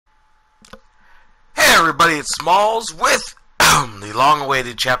everybody, it's Smalls with the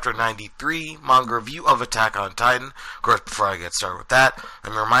long-awaited Chapter 93 manga review of Attack on Titan. Of course, before I get started with that,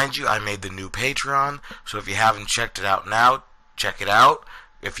 let me remind you I made the new Patreon, so if you haven't checked it out now, check it out,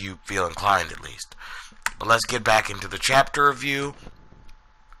 if you feel inclined at least. But let's get back into the chapter review.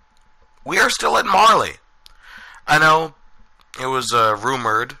 We are still at Marley. I know it was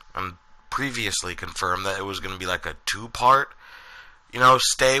rumored and previously confirmed that it was going to be like a two-part,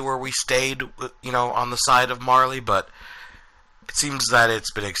 stay where we stayed, on the side of Marley, but it seems that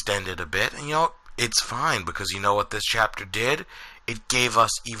it's been extended a bit, and it's fine, because you know what this chapter did? It gave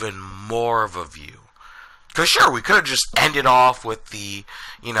us even more of a view. Because sure, we could have just ended off with the,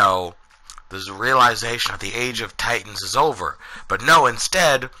 this realization that the Age of Titans is over, but no,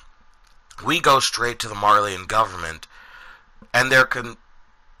 instead, we go straight to the Marleyan government, and they're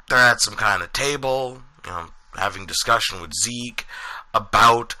at some kind of table, having discussion with Zeke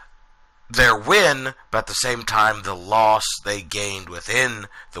about their win, but at the same time the loss they gained within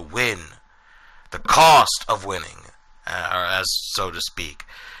the win, the cost of winning, as so to speak.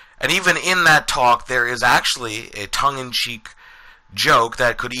 And even in that talk, there is actually a tongue-in-cheek joke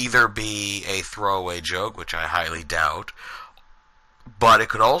that could either be a throwaway joke, which I highly doubt, but it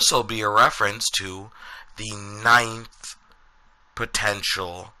could also be a reference to the 9th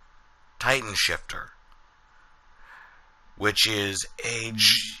potential Titan shifter, which is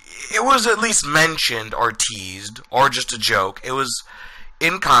it was at least mentioned or teased, or just a joke. It was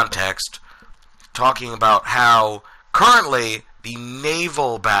in context, talking about how currently the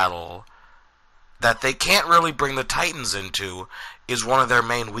naval battle that they can't really bring the Titans into is one of their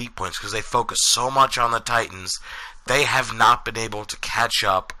main weak points, because they focus so much on the Titans, they have not been able to catch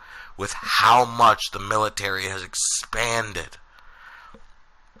up with how much the military has expanded.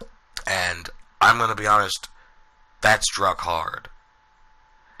 And I'm going to be honest, that struck hard.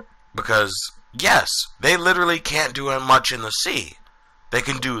 Because, yes, they literally can't do much in the sea. They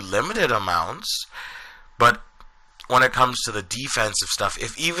can do limited amounts, but when it comes to the defensive stuff,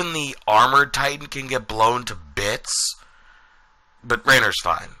 if even the armored Titan can get blown to bits, but REINER'S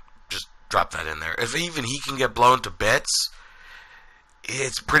fine, just drop that in there. If even he can get blown to bits,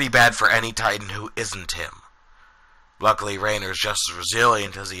 it's pretty bad for any Titan who isn't him. Luckily, REINER'S just as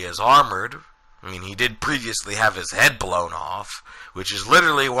resilient as he is armored. I mean, he did previously have his head blown off, which is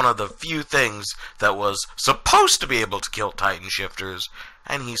literally one of the few things that was supposed to be able to kill Titan shifters,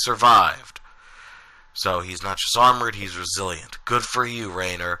 and he survived. So he's not just armored, he's resilient. Good for you,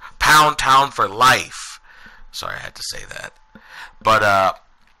 REINER. Pound town for life. Sorry, I had to say that. But,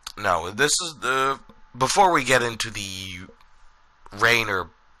 no, this is the... Before we get into the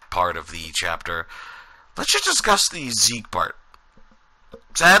REINER part of the chapter, let's just discuss the Zeke part.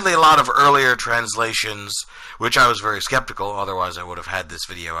 Sadly, a lot of earlier translations, which I was very skeptical, otherwise I would have had this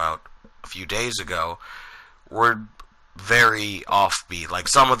video out a few days ago, were very offbeat. Like,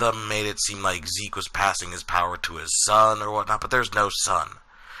 some of them made it seem like Zeke was passing his power to his son or whatnot, but there's no son.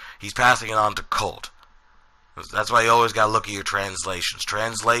 He's passing it on to Colt. That's why you always gotta look at your translations.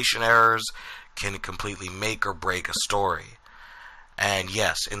 Translation errors can completely make or break a story. And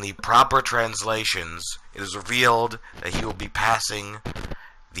yes, in the proper translations, it is revealed that he will be passing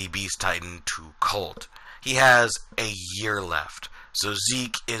the Beast Titan to Colt. He has a year left, so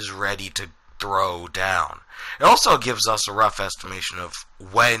Zeke is ready to throw down. It also gives us a rough estimation of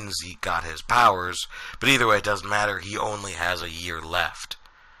when Zeke got his powers, but either way, it doesn't matter, he only has a year left.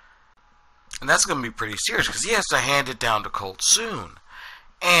 And that's going to be pretty serious, because he has to hand it down to Colt soon.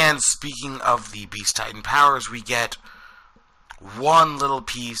 And speaking of the Beast Titan powers, we get one little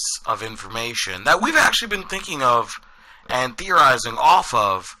piece of information that we've actually been thinking of and theorizing off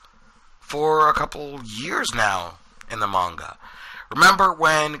of for a couple years now in the manga. Remember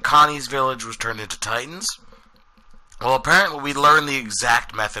when Connie's village was turned into Titans? Well, apparently we learned the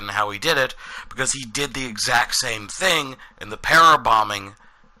exact method and how he did it, because he did the exact same thing in the parabombing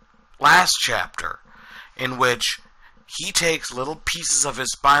last chapter, in which he takes little pieces of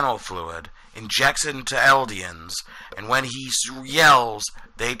his spinal fluid, injects it into Eldians, and when he yells,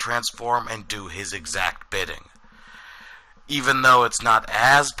 they transform and do his exact bidding. Even though it's not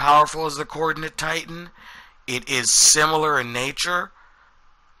as powerful as the Coordinate Titan, it is similar in nature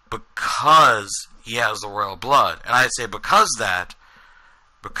because he has the royal blood. And I say because of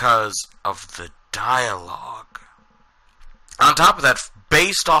the dialogue. On top of that,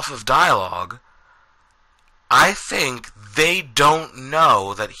 based off of dialogue, I think they don't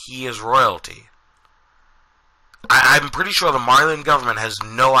know that he is royalty. I'm pretty sure the Marleyan government has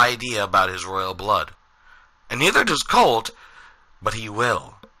no idea about his royal blood. And neither does Colt, but he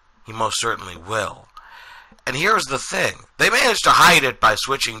will. He most certainly will. And here's the thing. They managed to hide it by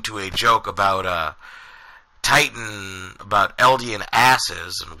switching to a joke about Titan about Eldian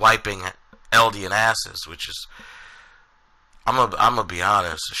asses and wiping Eldian asses, which is, I'm gonna be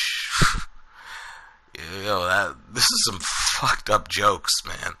honest, this is some fucked up jokes,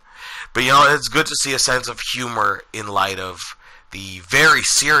 man. But it's good to see a sense of humor in light of the very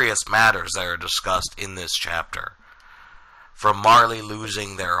serious matters that are discussed in this chapter. From Marley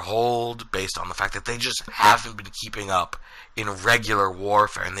losing their hold based on the fact that they just haven't been keeping up in regular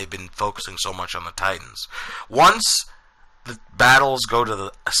warfare, and they've been focusing so much on the Titans. Once the battles go to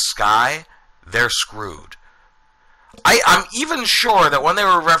the sky, they're screwed. I'm even sure that when they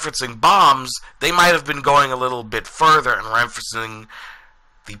were referencing bombs, they might have been going a little bit further and referencing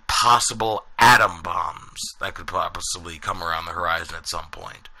the possible atom bombs that could possibly come around the horizon at some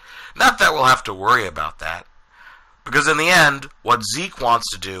point. Not that we'll have to worry about that, because in the end, what Zeke wants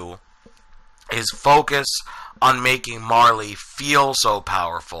to do is focus on making Marley feel so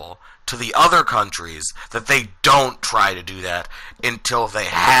powerful to the other countries that they don't try to do that until they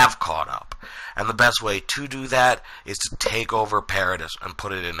have caught up. And the best way to do that is to take over Paradis and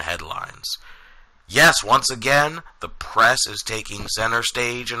put it in headlines. Yes, once again, the press is taking center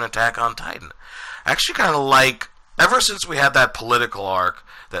stage in Attack on Titan. I actually kind of like, ever since we had that political arc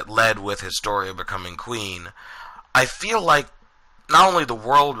that led with Historia becoming queen, I feel like not only the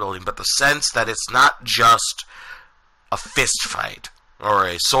world building, but the sense that it's not just a fist fight or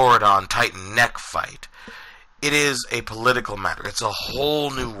a sword on Titan neck fight. It is a political matter. It's a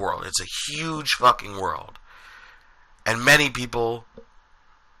whole new world. It's a huge fucking world. And many people,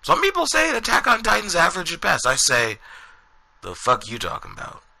 some people say Attack on Titan's average at best. I say, the fuck you talking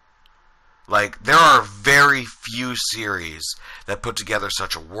about? Like, there are very few series that put together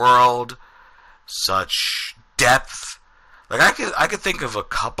such a world, such depth. Like, I could think of a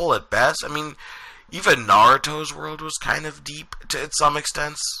couple at best. I mean, even Naruto's world was kind of deep to some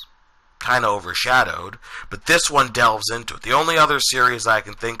extents, kind of overshadowed, but this one delves into it. The only other series I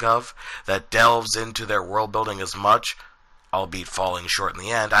can think of that delves into their world building as much, albeit falling short in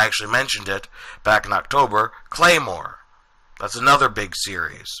the end, I actually mentioned it back in October, Claymore. That's another big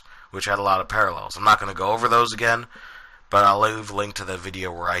series, which had a lot of parallels. I'm not going to go over those again, but I'll leave a link to the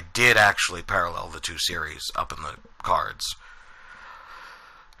video where I did actually parallel the two series up in the cards.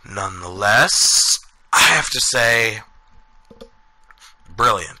 Nonetheless, I have to say,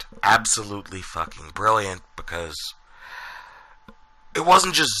 brilliant. Absolutely fucking brilliant, because it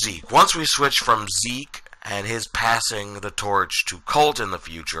wasn't just Zeke. Once we switched from Zeke and his passing the torch to Colt in the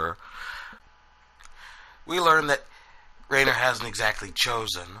future, we learned that Reiner hasn't exactly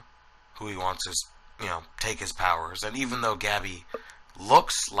chosen who he wants to, take his powers. And even though Gabby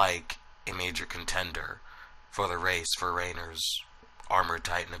looks like a major contender for the race for Reiner's Armored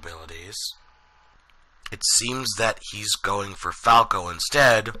Titan abilities, it seems that he's going for Falco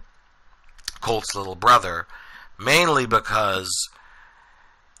instead, Colt's little brother, mainly because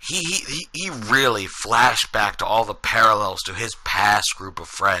he really flashed back to all the parallels to his past group of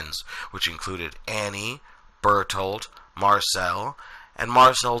friends, which included Annie, Bertolt, Marcel, and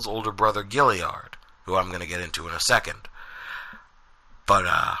Marcel's older brother Gilliard, who I'm going to get into in a second. But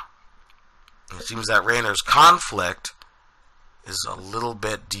it seems that Reiner's conflict is a little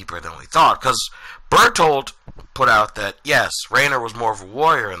bit deeper than we thought, because Bertolt put out that, yes, Reiner was more of a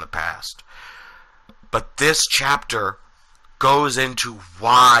warrior in the past, but this chapter goes into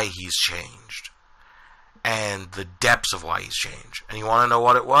why he's changed, and the depths of why he's changed. And you want to know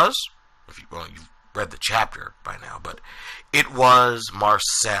what it was? You've read the chapter by now, but it was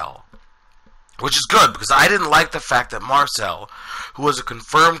Marcel. Which is good, because I didn't like the fact that Marcel, who was a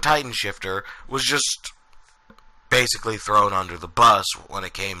confirmed Titan shifter, was just basically thrown under the bus when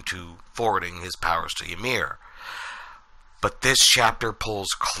it came to forwarding his powers to Ymir. But this chapter pulls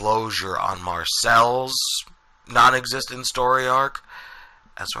closure on Marcel's non-existent story arc,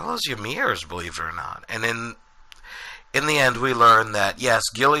 as well as Ymir's, believe it or not. And in the end, we learn that, yes,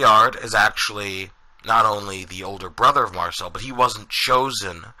 Gilliard is actually not only the older brother of Marcel, but he wasn't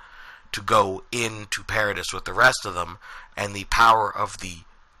chosen to go into Paradis with the rest of them, and the power of the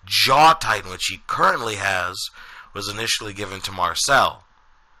Jaw Titan, which he currently has, was initially given to Marcel.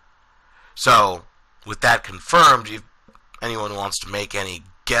 So, with that confirmed, if anyone wants to make any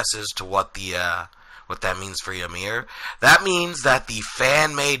guesses to what that means for Ymir, that means that the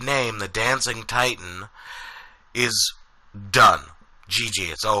fan-made name, the Dancing Titan, is done. GG,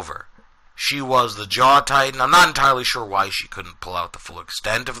 it's over. She was the Jaw Titan. I'm not entirely sure why she couldn't pull out the full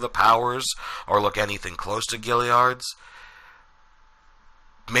extent of the powers or look anything close to Gilliard's.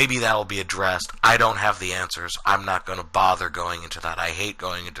 Maybe that'll be addressed. I don't have the answers. I'm not going to bother going into that. I hate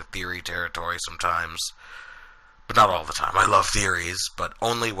going into theory territory sometimes. But not all the time. I love theories, but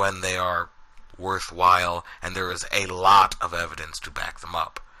only when they are worthwhile, and there is a lot of evidence to back them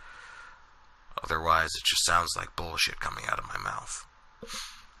up. Otherwise, it just sounds like bullshit coming out of my mouth.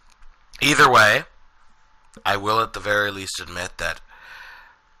 Either way, I will at the very least admit that,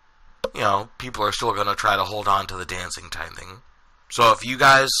 people are still going to try to hold on to the Dancing Titan thing. So if you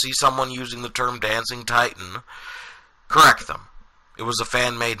guys see someone using the term Dancing Titan, correct them. It was a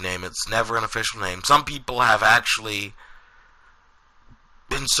fan-made name. It's never an official name. Some people have actually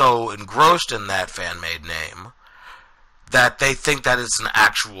been so engrossed in that fan-made name that they think that it's an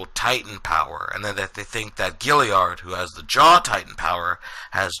actual Titan power, and then that they think that Gilliard, who has the Jaw Titan power,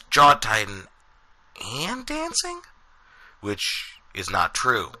 has Jaw Titan and dancing? Which is not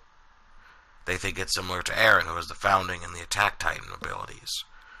true. They think it's similar to Eren, who has the Founding and the Attack Titan abilities.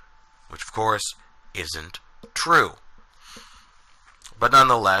 Which, of course, isn't true. But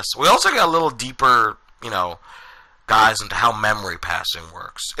nonetheless, we also get a little deeper, guys, into how memory passing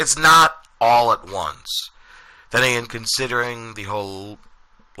works. It's not all at once. Then again, considering the whole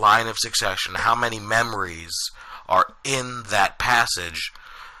line of succession, how many memories are in that passage,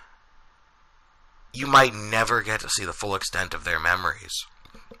 you might never get to see the full extent of their memories.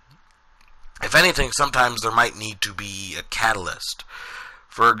 If anything, sometimes there might need to be a catalyst.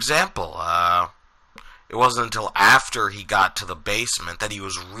 For example, it wasn't until after he got to the basement that he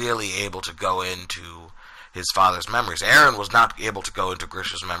was really able to go into his father's memories. Eren was not able to go into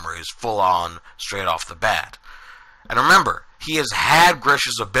Grisha's memories full on, straight off the bat. And remember, he has had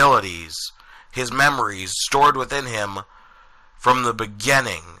Grisha's abilities, his memories, stored within him from the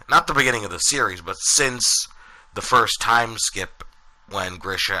beginning. Not the beginning of the series, but since the first time skip when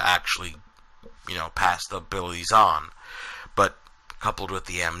Grisha actually, passed the abilities on. But coupled with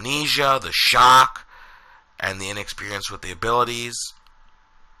the amnesia, the shock, and the inexperience with the abilities,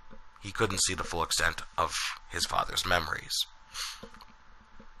 he couldn't see the full extent of his father's memories.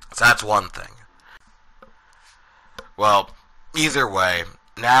 So that's one thing. Well, either way,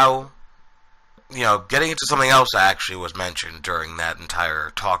 now, getting into something else that actually was mentioned during that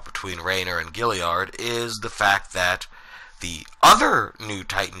entire talk between Reiner and Gilliard is the fact that the other new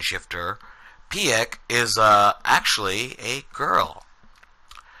Titan shifter, Piek, is actually a girl.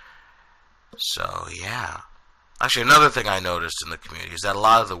 So, yeah. Actually, another thing I noticed in the community is that a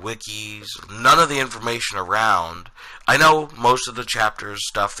lot of the wikis, none of the information around, I know most of the chapters,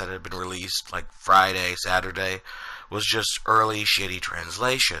 stuff that had been released, like Friday, Saturday, was just early shitty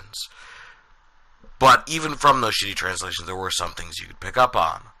translations. But even from those shitty translations, there were some things you could pick up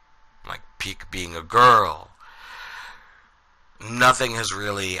on. Like Piek being a girl. Nothing has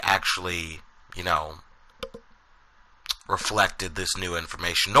really actually, reflected this new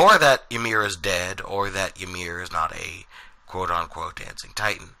information. Nor that Ymir is dead, or that Ymir is not a quote-unquote dancing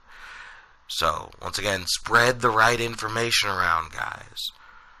titan. So, once again, spread the right information around, guys.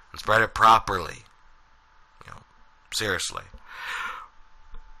 And spread it properly. Seriously.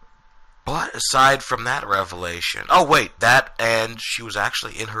 But aside from that revelation... Oh, wait, that and she was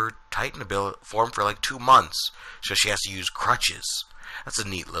actually in her Titan ability form for like 2 months. So she has to use crutches. That's a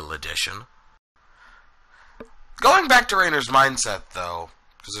neat little addition. Going back to Reiner's mindset, though,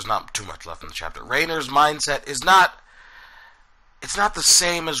 because there's not too much left in the chapter. Reiner's mindset is not... It's not the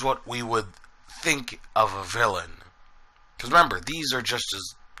same as what we would think of a villain. Because remember, these are just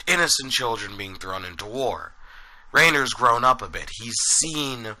as innocent children being thrown into war. Reiner's grown up a bit. He's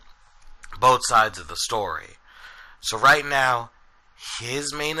seen both sides of the story. So right now,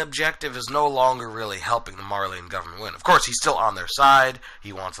 his main objective is no longer really helping the Marleyan government win. Of course, he's still on their side.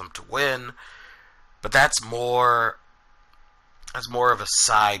 He wants them to win. But that's more of a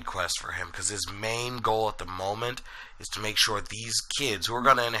side quest for him. Because his main goal at the moment is to make sure these kids who are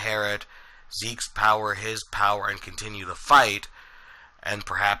going to inherit Zeke's power, his power, and continue the fight, and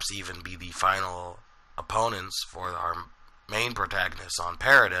perhaps even be the final opponents for our main protagonists on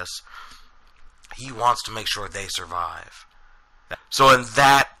Paradis, he wants to make sure they survive. So in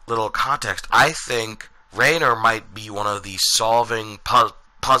that little context, I think Reiner might be one of the solving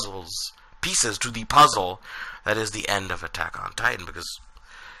pieces to the puzzle that is the end of Attack on Titan, because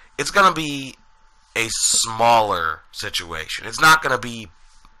it's going to be a smaller situation. It's not going to be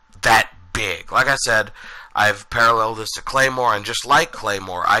that big. Like I said, I've paralleled this to Claymore, and just like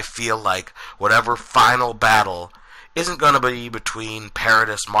Claymore, I feel like whatever final battle isn't going to be between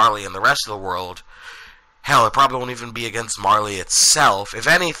Paradis, Marley, and the rest of the world. Hell, it probably won't even be against Marley itself. If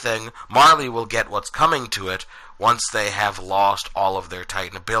anything, Marley will get what's coming to it once they have lost all of their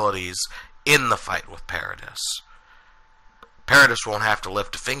Titan abilities in the fight with Paradis. Paradis won't have to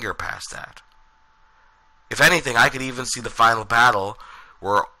lift a finger past that. If anything, I could even see the final battle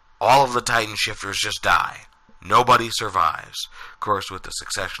where all of the Titan shifters just die. Nobody survives. Of course, with the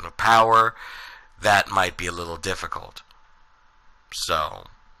succession of power that might be a little difficult. So,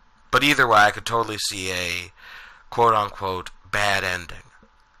 but either way, I could totally see a quote-unquote bad ending.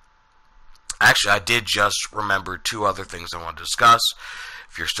 Actually, I did just remember two other things I want to discuss.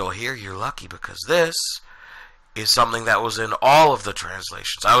 If you're still here, you're lucky, because this is something that was in all of the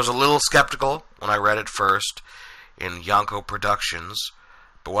translations. I was a little skeptical when I read it first in Yonko Productions,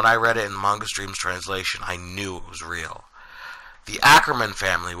 but when I read it in Manga Stream's translation, I knew it was real. The Ackerman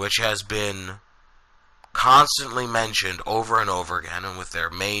family, which has been constantly mentioned over and over again, and with their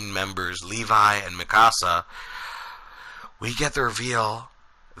main members Levi and Mikasa, we get the reveal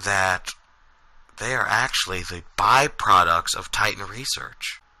that they are actually the byproducts of Titan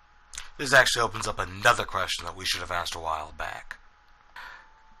research. This actually opens up another question that we should have asked a while back.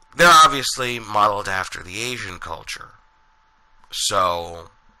 They're obviously modeled after the Asian culture,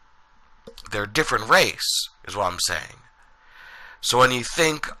 so they're a different race, is what I'm saying. So when you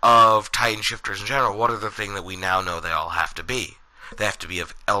think of Titan shifters in general, what are the things that we now know they all have to be? They have to be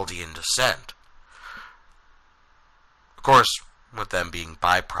of Eldian descent. Of course, with them being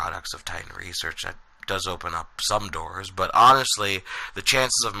byproducts of Titan research, that does open up some doors, but honestly, the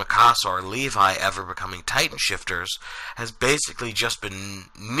chances of Mikasa or Levi ever becoming Titan shifters has basically just been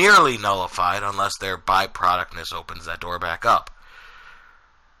nearly nullified unless their byproductness opens that door back up.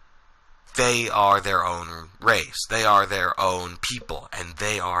 They are their own race. They are their own people. And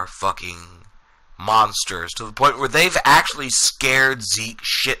they are fucking monsters to the point where they've actually scared Zeke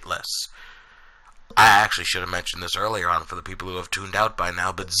shitless. I actually should have mentioned this earlier on for the people who have tuned out by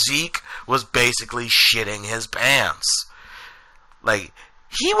now, but Zeke was basically shitting his pants. Like,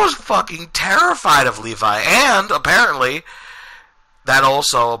 he was fucking terrified of Levi, and apparently that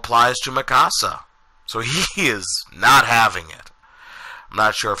also applies to Mikasa. So he is not having it. I'm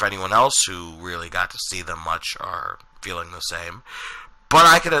not sure if anyone else who really got to see them much are feeling the same. But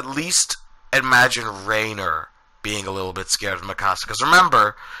I could at least imagine Reiner being a little bit scared of Mikasa. Because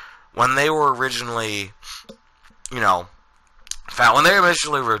remember, when they were originally, when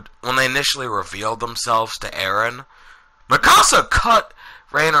they initially revealed themselves to Eren, Mikasa cut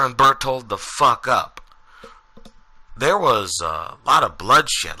Reiner and Bertold the fuck up. There was a lot of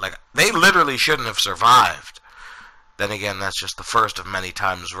bloodshed. Like, they literally shouldn't have survived. Then again, that's just the first of many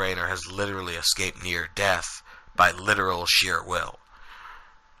times Reiner has literally escaped near death by literal sheer will.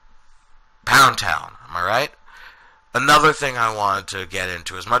 Pound Town, am I right? Another thing I wanted to get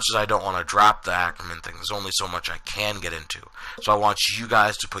into, as much as I don't want to drop the Ackerman thing, there's only so much I can get into. So I want you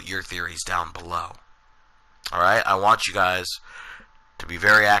guys to put your theories down below. Alright? I want you guys to be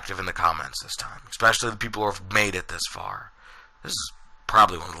very active in the comments this time. Especially the people who have made it this far. This is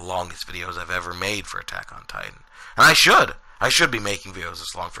probably one of the longest videos I've ever made for Attack on Titan. And I should be making videos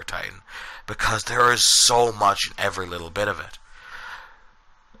this long for Titan. Because there is so much in every little bit of it.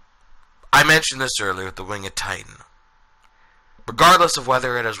 I mentioned this earlier with the Winged Titan. Regardless of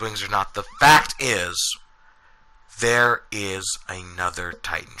whether it has wings or not, the fact is, there is another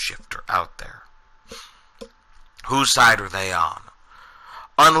Titan shifter out there. Whose side are they on?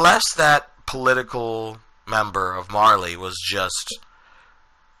 Unless that political member of Marley was just,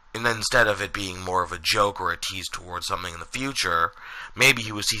 and instead of it being more of a joke or a tease towards something in the future, maybe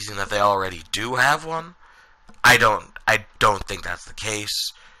he was teasing that they already do have one. I don't think that's the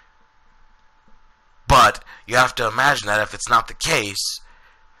case. But you have to imagine that if it's not the case,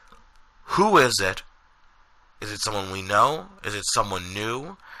 who is it? Is it someone we know? Is it someone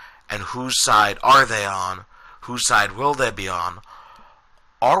new? And whose side are they on? Whose side will they be on?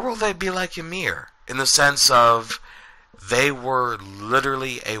 Or will they be like Ymir? In the sense of, they were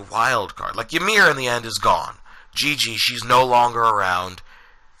literally a wild card. Like, Ymir in the end is gone. Gigi, she's no longer around.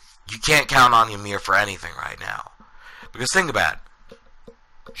 You can't count on Ymir for anything right now. Because think about it.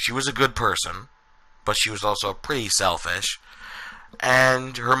 She was a good person. But she was also pretty selfish,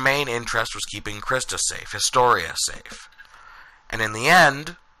 and her main interest was keeping Krista safe, Historia safe. And in the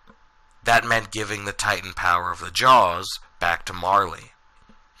end, that meant giving the Titan power of the Jaws back to Marley.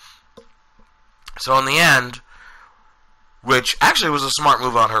 So in the end, which actually was a smart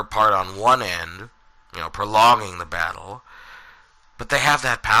move on her part on one end, prolonging the battle, but they have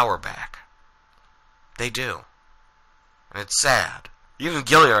that power back. They do. And it's sad. Even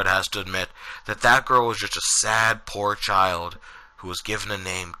Gilliard has to admit that that girl was just a sad, poor child who was given a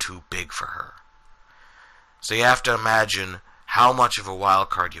name too big for her. So you have to imagine how much of a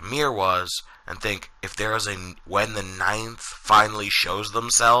wild card Ymir was, and think if there is when the ninth finally shows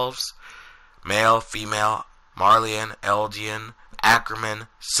themselves, male, female, Marleyan, Eldian, Ackerman,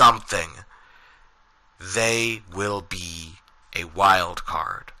 something, they will be a wild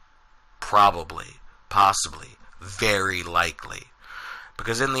card. Probably, possibly, very likely.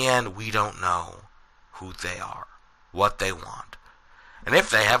 Because in the end, we don't know. who they are, what they want, and if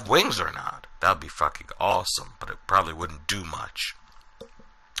they have wings or not. That would be fucking awesome, but it probably wouldn't do much.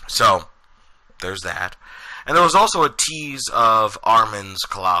 So, there's that. And there was also a tease of Armin's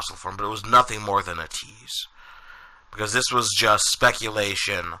colossal form, but it was nothing more than a tease. Because this was just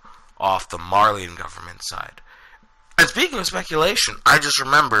speculation off the Marleyan government side. And speaking of speculation, I just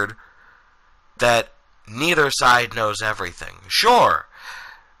remembered that neither side knows everything. Sure,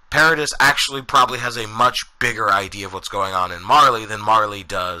 Paradis actually probably has a much bigger idea of what's going on in Marley than Marley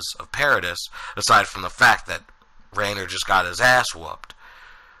does of Paradis, aside from the fact that Reiner just got his ass whooped.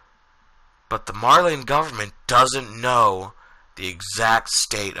 But the Marleyan government doesn't know the exact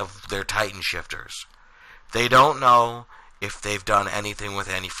state of their Titan shifters. They don't know if they've done anything with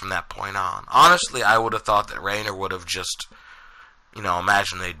any from that point on. Honestly, I would have thought that Reiner would have just,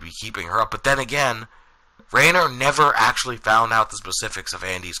 imagine they'd be keeping her up. But then again, Reiner never actually found out the specifics of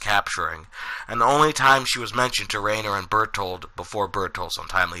Andy's capturing. And the only time she was mentioned to Reiner and Berthold before Berthold's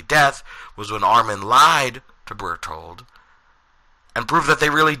untimely death was when Armin lied to Berthold and proved that they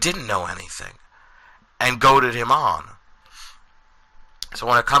really didn't know anything, and goaded him on. So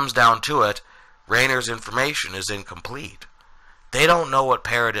when it comes down to it, Reiner's information is incomplete. They don't know what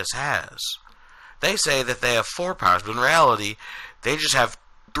Paradis has. They say that they have 4 powers, but in reality, they just have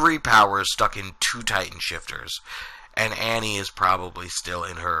 3 powers stuck in 2 Titan shifters, and Annie is probably still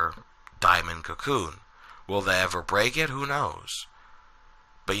in her diamond cocoon. Will they ever break it? Who knows?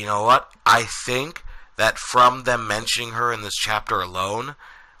 But you know what? I think that from them mentioning her in this chapter alone,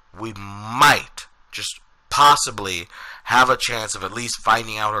 we might, just possibly, have a chance of at least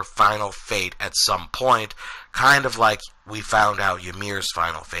finding out her final fate at some point, kind of like we found out Ymir's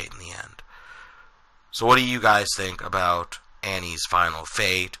final fate in the end. So what do you guys think about Annie's final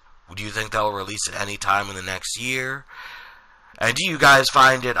fate? Do you think they'll release it any time in the next year? And do you guys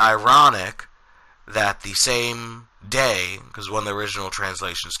find it ironic that the same day, because when the original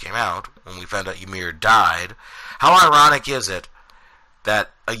translations came out, when we found out Ymir died, how ironic is it that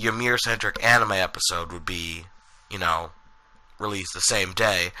a Ymir-centric anime episode would be, released the same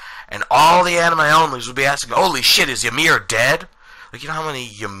day, and all the anime-onlys would be asking, holy shit, is Ymir dead? Like, you know how many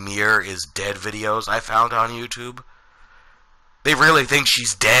Ymir is dead videos I found on YouTube? They really think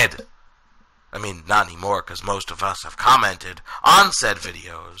she's dead. I mean, not anymore, because most of us have commented on said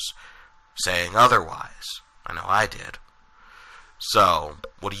videos saying otherwise. I know I did. So,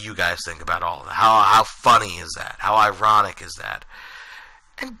 what do you guys think about all of that? How funny is that? How ironic is that?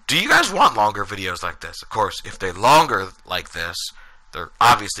 And do you guys want longer videos like this? Of course, if they're longer like this, they're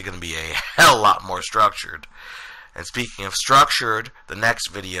obviously going to be a hell lot more structured. And speaking of structured, the next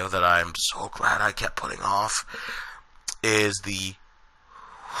video that I'm so glad I kept putting off is the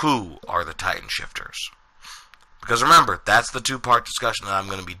who are the Titan shifters. Because remember, that's the 2-part discussion that I'm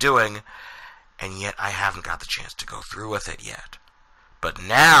going to be doing, and yet I haven't got the chance to go through with it yet. But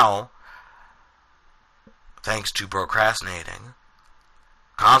now, thanks to procrastinating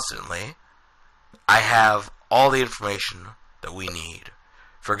constantly, I have all the information that we need.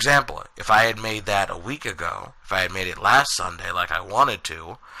 For example, if I had made that a week ago, if I had made it last Sunday like I wanted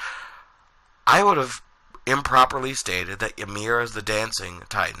to, I would have improperly stated that Ymir as the dancing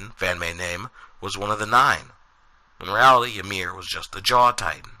Titan, fan-made name, was one of the 9. In reality, Ymir was just the jaw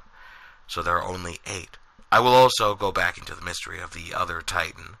Titan. So there are only 8. I will also go back into the mystery of the other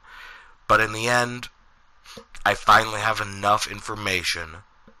Titan. But in the end, I finally have enough information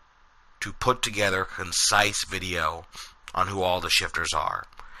to put together a concise video on who all the shifters are.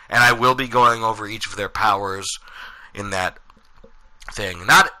 And I will be going over each of their powers in that thing.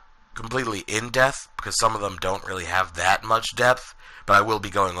 Not completely in depth, because some of them don't really have that much depth, but I will be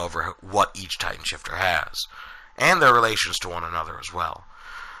going over what each Titan shifter has, and their relations to one another as well.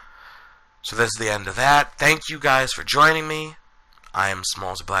 So this is the end of that. Thank you guys for joining me. I am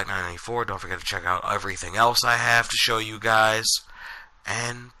Smalls of Black 994. Don't forget to check out everything else I have to show you guys.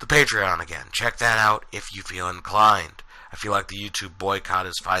 And the Patreon again. Check that out if you feel inclined. I feel like the YouTube boycott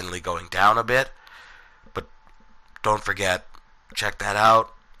is finally going down a bit. But don't forget, check that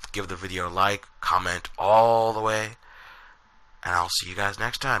out. Give the video a like. Comment all the way. And I'll see you guys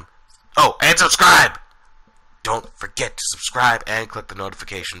next time. Oh, and subscribe! Don't forget to subscribe and click the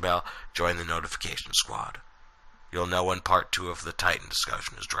notification bell. Join the notification squad. You'll know when part 2 of the Titan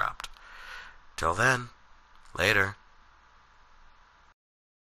discussion is dropped. Till then, later.